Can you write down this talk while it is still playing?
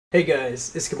Hey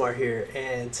guys, Iskamar here,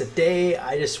 and today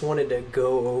I just wanted to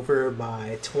go over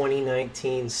my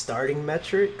 2019 starting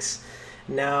metrics.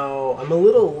 Now, I'm a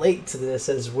little late to this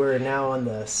as we're now on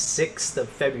the 6th of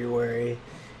February,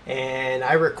 and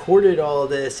I recorded all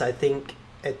this, I think,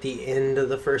 at the end of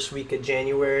the first week of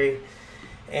January.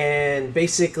 And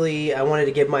basically, I wanted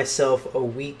to give myself a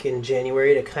week in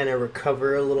January to kind of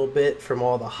recover a little bit from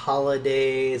all the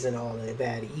holidays and all the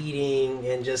bad eating,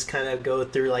 and just kind of go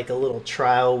through like a little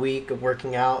trial week of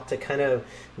working out to kind of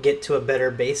get to a better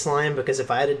baseline. Because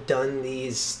if I had done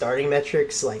these starting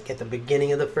metrics like at the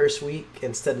beginning of the first week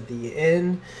instead of the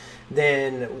end,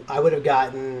 then I would have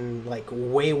gotten like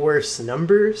way worse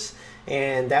numbers,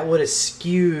 and that would have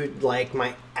skewed like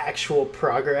my actual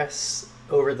progress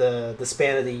over the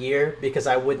span of the year, because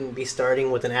I wouldn't be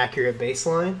starting with an accurate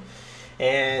baseline.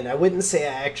 And I wouldn't say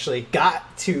I actually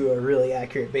got to a really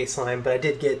accurate baseline, but I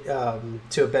did get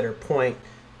to a better point.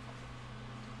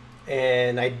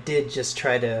 And I did just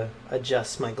try to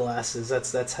adjust my glasses.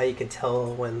 That's how you can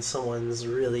tell when someone's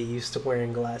really used to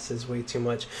wearing glasses way too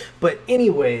much. But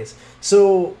anyways,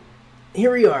 so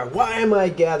here we are. Why am I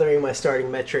gathering my starting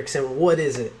metrics, and what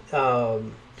is it?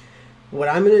 What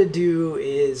I'm going to do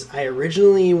is, I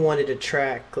originally wanted to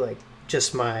track like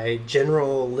just my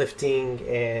general lifting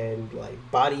and like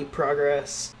body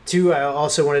progress. Two, I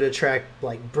also wanted to track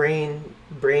like brain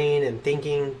and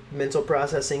thinking, mental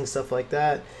processing, stuff like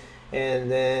that.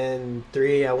 And then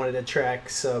three, I wanted to track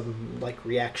some like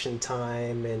reaction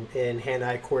time and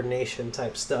hand-eye coordination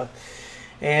type stuff.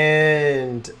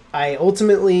 And I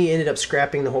ultimately ended up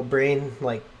scrapping the whole brain,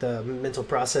 like the mental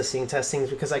processing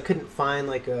testings, because I couldn't find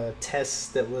like a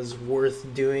test that was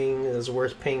worth doing, that was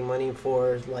worth paying money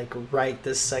for, like right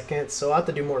this second. So I'll have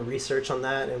to do more research on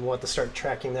that, and we'll have to start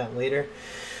tracking that later.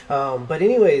 But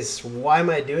anyways, why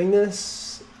am I doing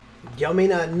this? Y'all may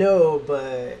not know,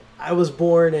 but I was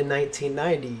born in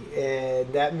 1990,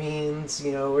 and that means,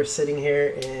 we're sitting here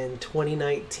in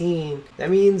 2019. That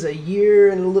means a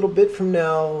year and a little bit from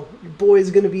now, your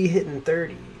boy's gonna be hitting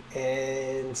 30.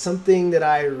 And something that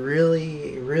I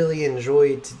really, really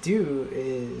enjoyed to do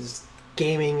is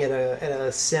gaming at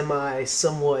a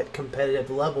somewhat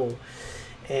competitive level.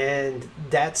 And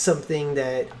that's something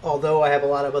that, although I have a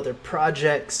lot of other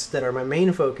projects that are my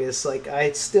main focus, like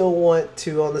I still want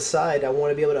to, on the side, I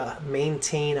want to be able to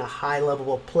maintain a high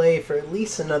level of play for at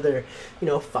least another,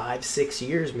 5-6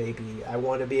 years maybe. I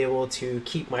want to be able to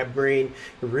keep my brain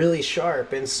really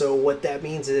sharp. And so what that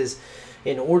means is,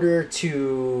 in order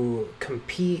to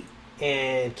compete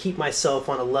and keep myself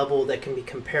on a level that can be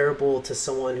comparable to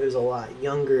someone who's a lot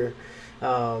younger,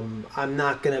 I'm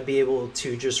not going to be able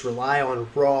to just rely on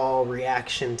raw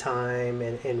reaction time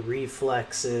and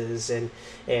reflexes and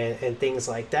things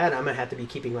like that. I'm going to have to be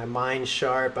keeping my mind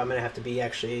sharp. I'm going to have to be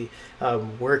actually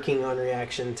working on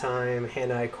reaction time,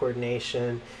 hand-eye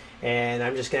coordination, and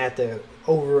I'm just going to have to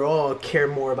overall care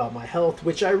more about my health,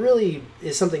 which I really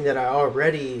is something that I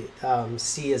already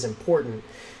see as important.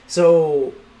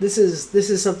 So this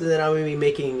is something that I'm going to be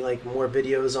making like more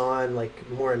videos on, like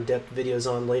more in-depth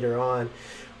videos on later on.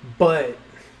 But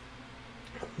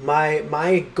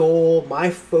my goal, my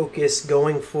focus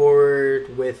going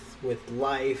forward with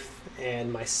life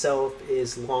and myself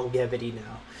is longevity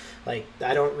now. Like,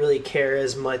 I don't really care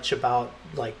as much about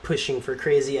like pushing for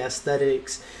crazy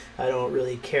aesthetics. I don't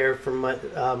really care for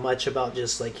much about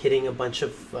just like hitting a bunch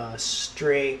of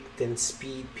strength and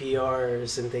speed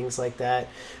PRs and things like that.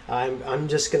 I'm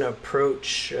just gonna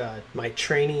approach my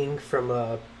training from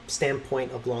a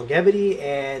standpoint of longevity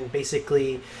and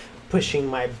basically pushing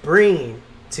my brain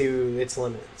to its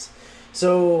limits.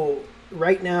 So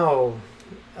right now,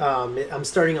 I'm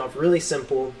starting off really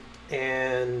simple,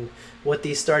 and what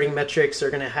these starting metrics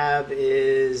are going to have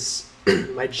is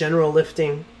my general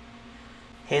lifting,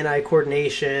 hand-eye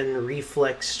coordination,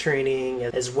 reflex training,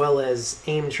 as well as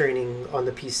aim training on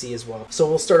the PC as well. So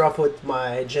we'll start off with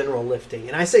my general lifting.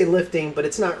 And I say lifting, but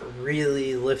it's not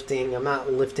really lifting. I'm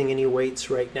not lifting any weights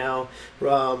right now.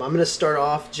 I'm going to start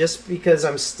off, just because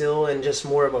I'm still in just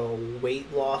more of a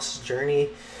weight loss journey.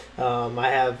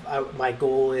 My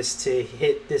goal is to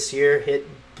hit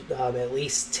at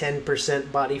least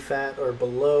 10% body fat or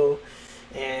below,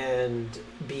 and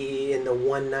be in the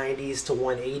 190s to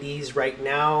 180s. Right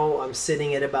now I'm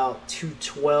sitting at about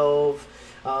 212.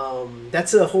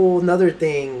 That's a whole nother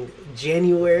thing.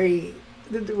 January,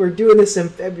 we're doing this in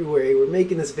February, we're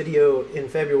making this video in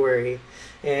February,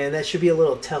 and that should be a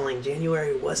little telling.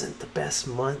 January wasn't the best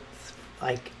month.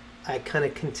 Like, I kind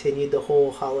of continued the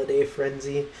whole holiday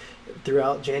frenzy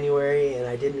throughout January, and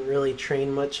I didn't really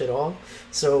train much at all.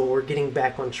 So we're getting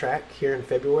back on track here in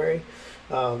February.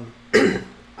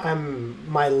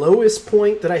 my lowest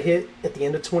point that I hit at the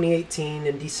end of 2018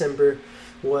 in December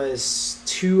was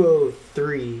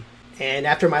 203. And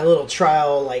after my little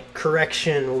trial, like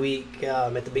correction week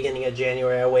at the beginning of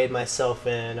January, I weighed myself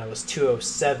in. I was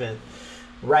 207.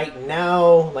 Right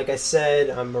now, like I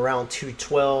said, I'm around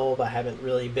 212. I haven't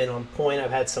really been on point.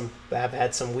 I've had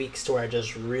some weeks to where I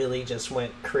just really just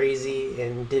went crazy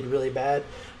and did really bad.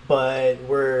 But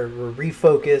we're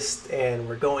refocused and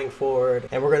we're going forward,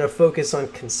 and we're going to focus on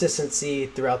consistency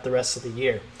throughout the rest of the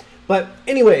year. But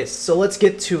anyways, so let's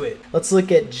get to it. Let's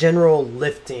look at general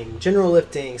lifting.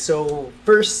 So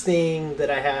first thing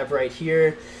that I have right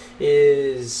here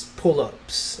is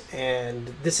pull-ups,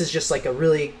 and this is just like a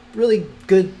really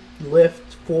good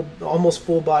lift, almost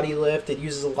full body lift. It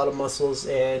uses a lot of muscles,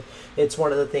 and it's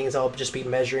one of the things I'll just be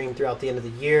measuring throughout the end of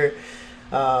the year.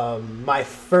 My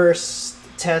first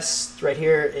test right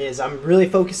here is I'm really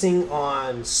focusing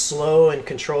on slow and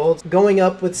controlled, going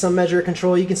up with some measure of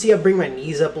control. You can see I bring my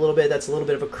knees up a little bit. That's a little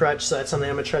bit of a crutch, so that's something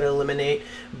I'm gonna try to eliminate.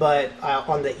 But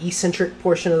on the eccentric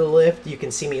portion of the lift, you can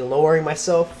see me lowering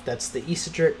myself. That's the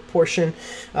eccentric portion.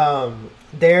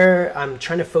 There I'm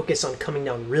trying to focus on coming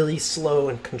down really slow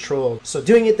and controlled. So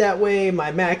doing it that way,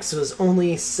 my max was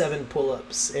only 7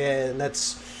 pull-ups, and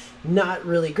that's not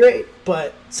really great,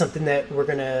 but something that we're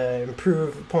gonna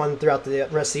improve upon throughout the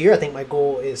rest of the year. I think my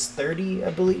goal is 30, I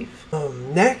believe.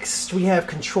 Next, we have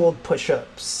controlled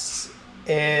push-ups,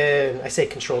 and I say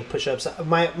controlled push-ups.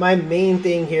 My main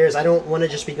thing here is I don't want to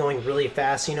just be going really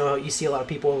fast. You know, you see a lot of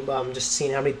people just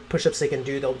seeing how many push-ups they can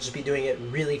do. They'll just be doing it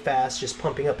really fast, just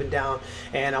pumping up and down.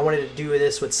 And I wanted to do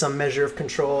this with some measure of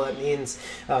control. That means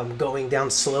going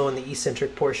down slow in the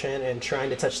eccentric portion and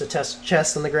trying to touch the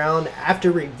chest on the ground.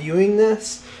 After reviewing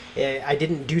this, I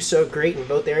didn't do so great in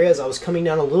both areas. I was coming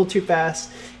down a little too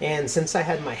fast, and since I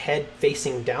had my head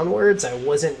facing downwards, I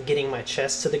wasn't getting my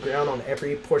chest to the ground on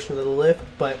every portion of the lift.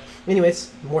 But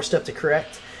anyways, more stuff to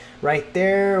correct. Right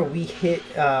there, we hit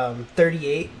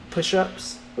 38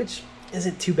 push-ups, which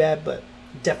isn't too bad, but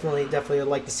definitely would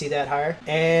like to see that higher.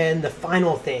 And the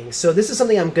final thing, so this is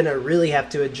something I'm gonna really have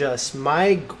to adjust.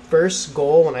 My first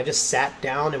goal, when I just sat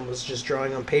down and was just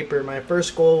drawing on paper, my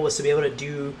first goal was to be able to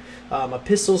do a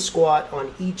pistol squat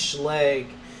on each leg,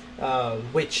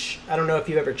 which I don't know if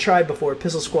you've ever tried before.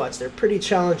 Pistol squats, they're pretty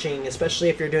challenging, especially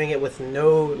if you're doing it with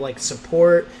no like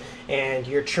support and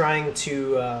you're trying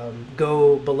to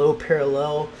go below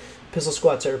parallel. Pistol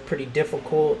squats are pretty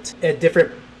difficult. At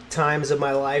different times of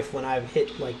my life when I've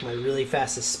hit like my really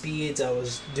fastest speeds,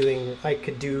 I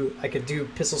could do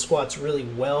pistol squats really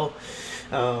well.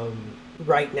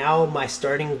 Right now, my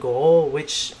starting goal,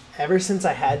 which ever since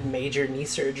I had major knee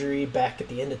surgery back at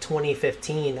the end of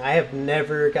 2015, I have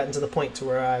never gotten to the point to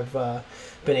where I've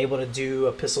been able to do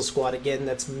a pistol squat again.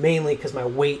 That's mainly because my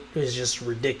weight is just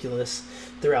ridiculous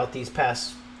throughout these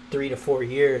past 3 to 4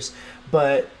 years.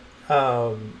 But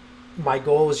my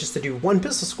goal was just to do one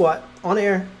pistol squat on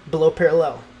air below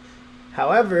parallel.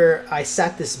 However, I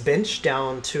sat this bench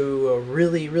down to a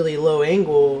really low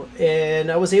angle,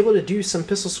 and I was able to do some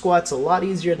pistol squats a lot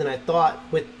easier than I thought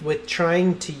with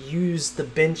trying to use the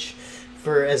bench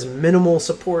for as minimal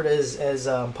support as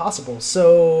possible.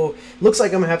 So looks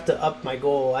like I'm gonna have to up my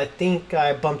goal. I think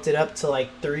I bumped it up to like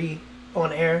 3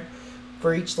 on air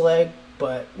for each leg,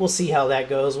 but we'll see how that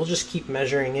goes. We'll just keep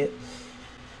measuring it.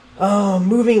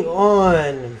 Moving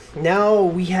on, now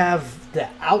we have the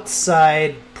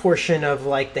outside portion of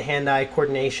like the hand-eye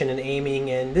coordination and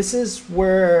aiming, and this is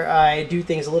where I do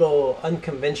things a little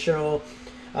unconventional.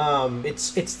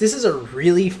 This is a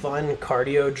really fun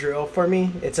cardio drill for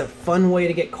me. It's a fun way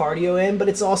to get cardio in, but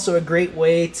it's also a great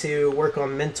way to work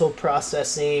on mental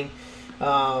processing,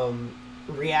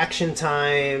 reaction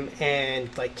time, and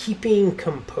like keeping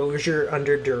composure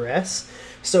under duress.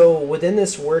 So within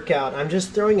this workout, I'm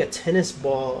just throwing a tennis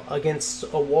ball against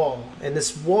a wall, and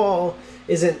this wall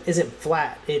isn't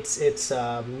flat. It's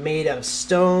made out of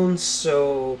stones,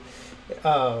 so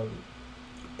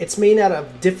it's made out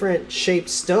of different shaped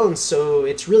stones, so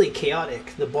it's really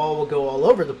chaotic. The ball will go all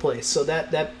over the place, so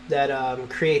that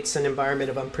creates an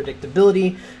environment of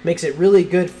unpredictability, makes it really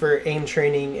good for aim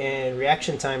training and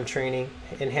reaction time training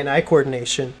and hand-eye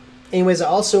coordination. Anyways, I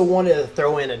also wanted to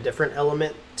throw in a different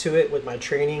element to it with my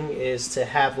training, is to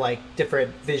have like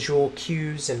different visual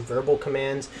cues and verbal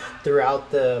commands throughout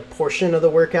the portion of the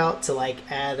workout to like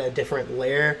add a different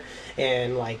layer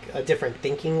and like a different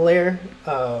thinking layer,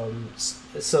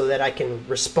 so that I can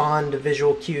respond to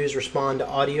visual cues, respond to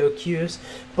audio cues.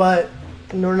 But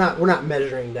we're not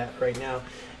measuring that right now.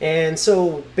 And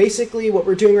so basically what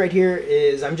we're doing right here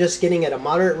is I'm just getting at a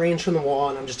moderate range from the wall,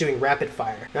 and I'm just doing rapid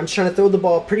fire. I'm just trying to throw the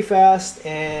ball pretty fast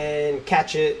and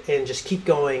catch it and just keep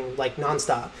going like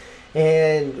nonstop.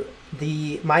 And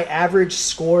my average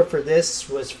score for this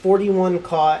was 41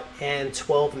 caught and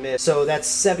 12 missed. So that's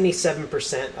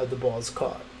 77% of the balls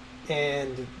caught.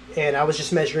 And I was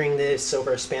just measuring this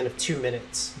over a span of 2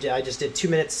 minutes. I just did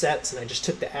 2-minute sets, and I just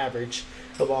took the average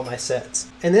of all my sets.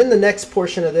 And then the next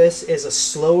portion of this is a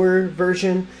slower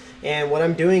version. And what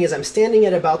I'm doing is I'm standing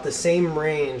at about the same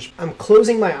range. I'm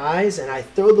closing my eyes and I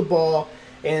throw the ball.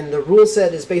 And the rule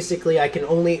set is basically I can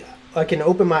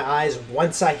open my eyes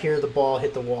once I hear the ball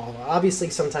hit the wall. Obviously,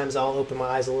 sometimes I'll open my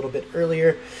eyes a little bit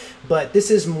earlier, but this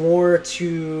is more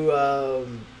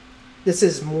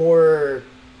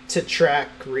to track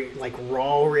like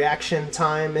raw reaction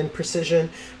time and precision,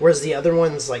 whereas the other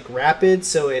one's like rapid,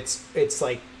 so it's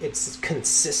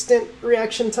consistent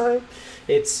reaction time.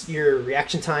 It's your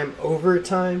reaction time over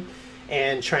time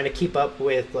and trying to keep up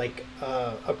with like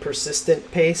a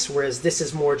persistent pace, whereas this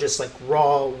is more just like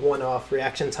raw one-off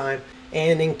reaction time.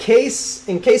 And in case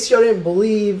y'all didn't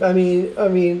believe, I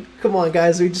mean, come on,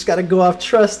 guys, we just got to go off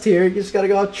trust here. You just got to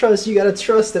go off trust. You got to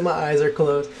trust that my eyes are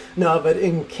closed. No, but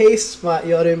in case y'all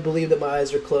didn't believe that my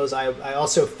eyes are closed, I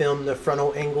also filmed the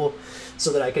frontal angle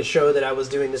so that I could show that I was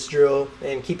doing this drill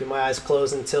and keeping my eyes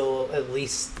closed until at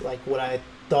least like what I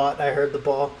thought I heard the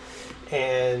ball.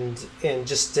 And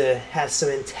just to have some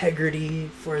integrity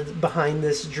behind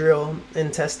this drill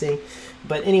and testing.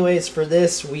 But anyways, for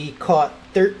this we caught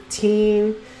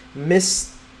 13,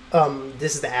 missed.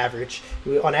 This is the average.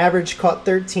 We on average caught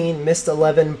 13, missed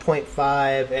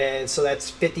 11.5, and so that's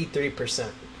 53%.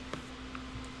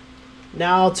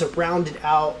 Now to round it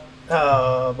out,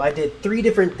 I did 3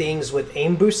 different things with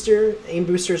Aim Booster. Aim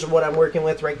Booster is what I'm working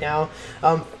with right now.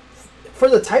 For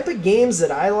the type of games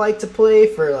that I like to play,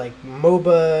 for like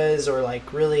MOBAs or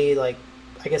like really like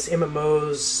I guess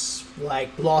MMOs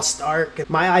like Lost Ark,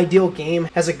 my ideal game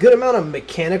has a good amount of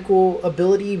mechanical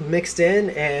ability mixed in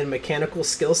and mechanical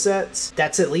skill sets.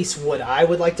 That's at least what I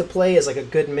would like to play, is like a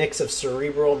good mix of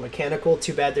cerebral and mechanical.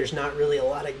 Too bad there's not really a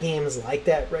lot of games like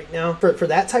that right now. For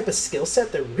that type of skill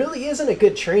set, there really isn't a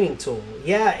good training tool.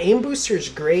 Yeah, Aim Booster is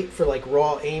great for like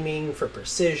raw aiming, for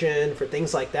precision, for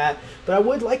things like that, but I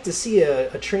would like to see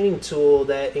a training tool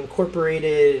that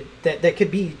incorporated that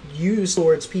could be used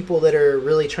towards people that are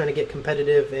really trying to get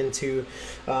competitive into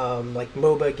like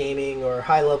MOBA gaming or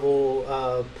high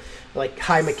level like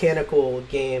high mechanical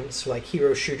games like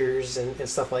hero shooters and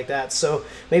stuff like that. So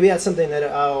maybe that's something that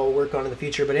I'll work on in the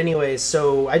future. But anyways,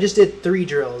 so I just did 3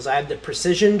 drills. I had the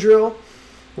precision drill,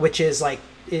 which is like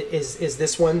is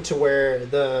this one to where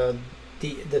the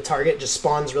target just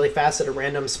spawns really fast at a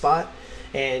random spot,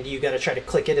 and you got to try to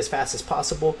click it as fast as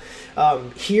possible.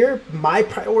 Here, my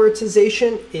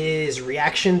prioritization is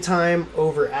reaction time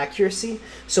over accuracy.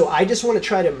 So I just want to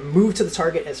try to move to the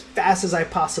target as fast as I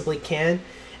possibly can,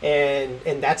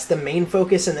 and that's the main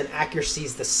focus, and then accuracy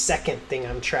is the second thing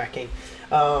I'm tracking.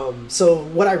 So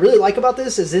what I really like about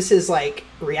this is like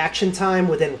reaction time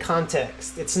within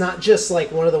context. It's not just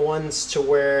like one of the ones to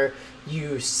where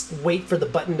you wait for the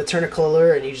button to turn a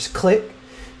color and you just click.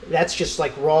 That's just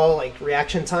like raw like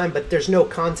reaction time, but there's no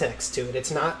context to it.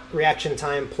 It's not reaction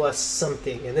time plus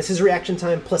something, and this is reaction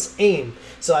time plus aim.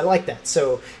 So I like that.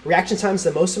 So reaction time is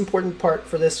the most important part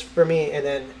for this for me, and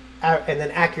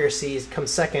then accuracy comes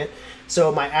second.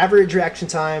 So my average reaction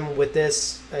time with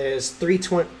this is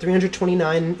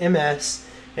 329 ms,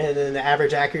 and then the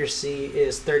average accuracy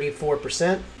is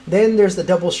 34%. Then there's the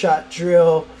double shot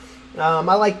drill. I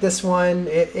like this one.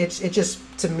 It just,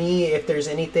 to me, if there's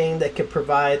anything that could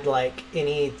provide like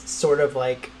any sort of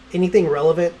like anything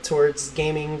relevant towards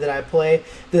gaming that I play,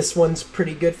 this one's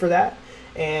pretty good for that.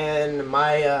 And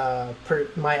my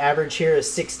my average here is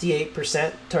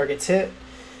 68% targets hit.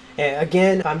 And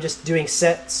again, I'm just doing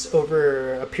sets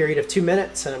over a period of 2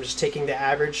 minutes, and I'm just taking the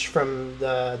average from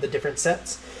the different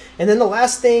sets. And then the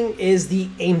last thing is the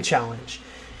aim challenge.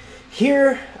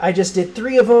 Here, I just did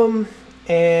 3 of them.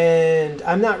 And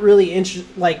I'm not really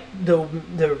interested, like the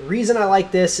reason I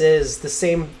like this is the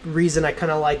same reason I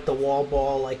kind of like the wall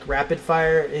ball, like rapid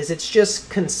fire, is it's just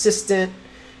consistent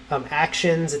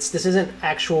actions. This isn't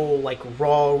actual like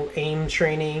raw aim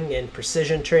training and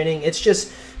precision training. It's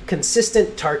just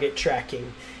consistent target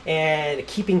tracking and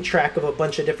keeping track of a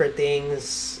bunch of different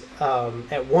things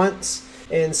at once.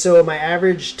 And so my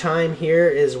average time here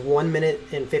is 1 minute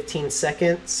and 15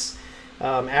 seconds.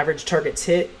 Average targets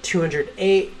hit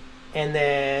 208, and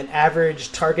then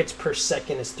average targets per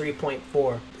second is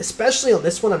 3.4. Especially on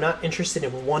this one, I'm not interested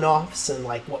in one-offs and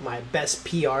like what my best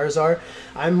PRs are.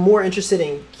 I'm more interested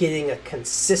in getting a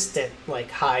consistent like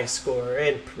high score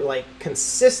and like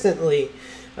consistently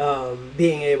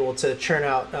being able to churn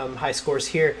out high scores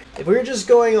here. If we were just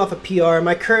going off a PR,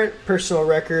 my current personal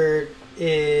record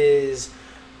is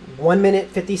 1 minute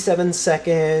 57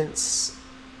 seconds,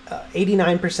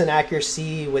 89%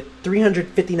 accuracy with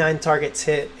 359 targets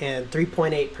hit and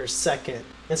 3.8 per second.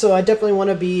 And so I definitely want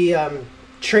to be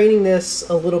training this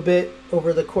a little bit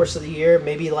over the course of the year,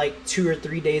 maybe like 2 or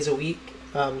 3 days a week,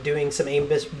 doing some aim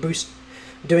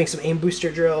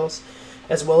booster drills,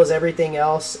 as well as everything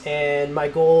else. And my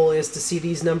goal is to see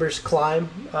these numbers climb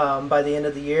by the end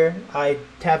of the year. I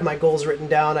have my goals written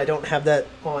down. I don't have that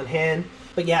on hand.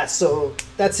 But yeah, so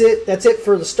that's it. That's it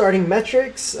for the starting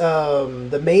metrics.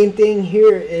 The main thing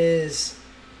here is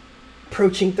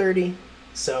approaching 30.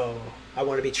 So I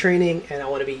want to be training and I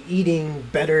want to be eating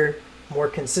better, more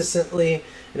consistently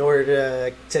in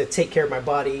order to take care of my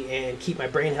body and keep my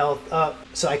brain health up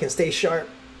so I can stay sharp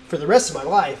for the rest of my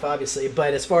life, obviously.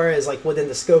 But as far as like within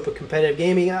the scope of competitive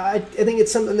gaming, I think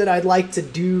it's something that I'd like to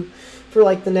do for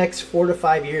like the next 4 to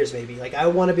 5 years maybe. Like I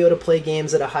want to be able to play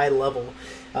games at a high level,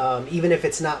 even if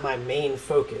it's not my main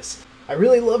focus. I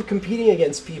really love competing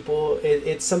against people.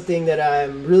 It's something that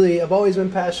I've always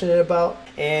been passionate about.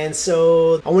 And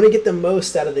so I want to get the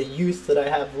most out of the youth that I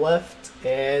have left.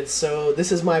 And so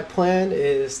this is my plan,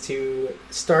 is to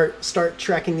start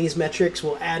tracking these metrics.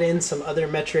 We'll add in some other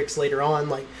metrics later on,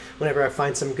 like whenever I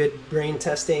find some good brain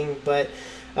testing. But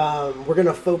we're going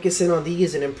to focus in on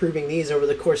these and improving these over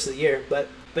the course of the year. But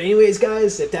anyways,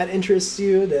 guys, if that interests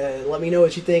you, then let me know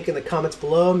what you think in the comments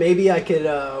below. Maybe I could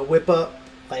whip up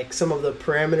like some of the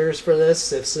parameters for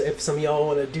this if some of y'all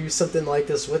want to do something like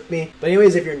this with me. But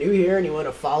anyways, if you're new here and you want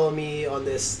to follow me on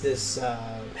this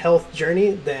health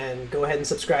journey, then go ahead and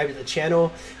subscribe to the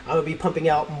channel. I'm gonna be pumping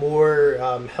out more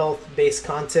health-based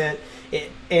content.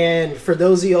 And for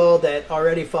those of y'all that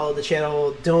already follow the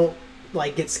channel, don't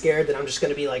like get scared that I'm just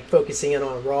going to be like focusing in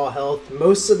on raw health.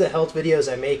 Most of the health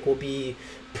videos I make will be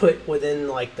put within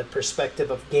like the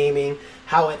perspective of gaming,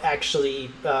 how it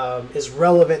actually is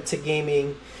relevant to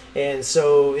gaming. And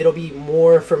so it'll be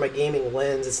more from a gaming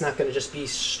lens. It's not going to just be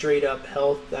straight up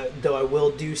health, though I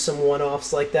will do some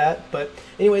one-offs like that. But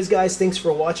anyways, guys, thanks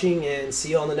for watching and see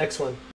you on the next one.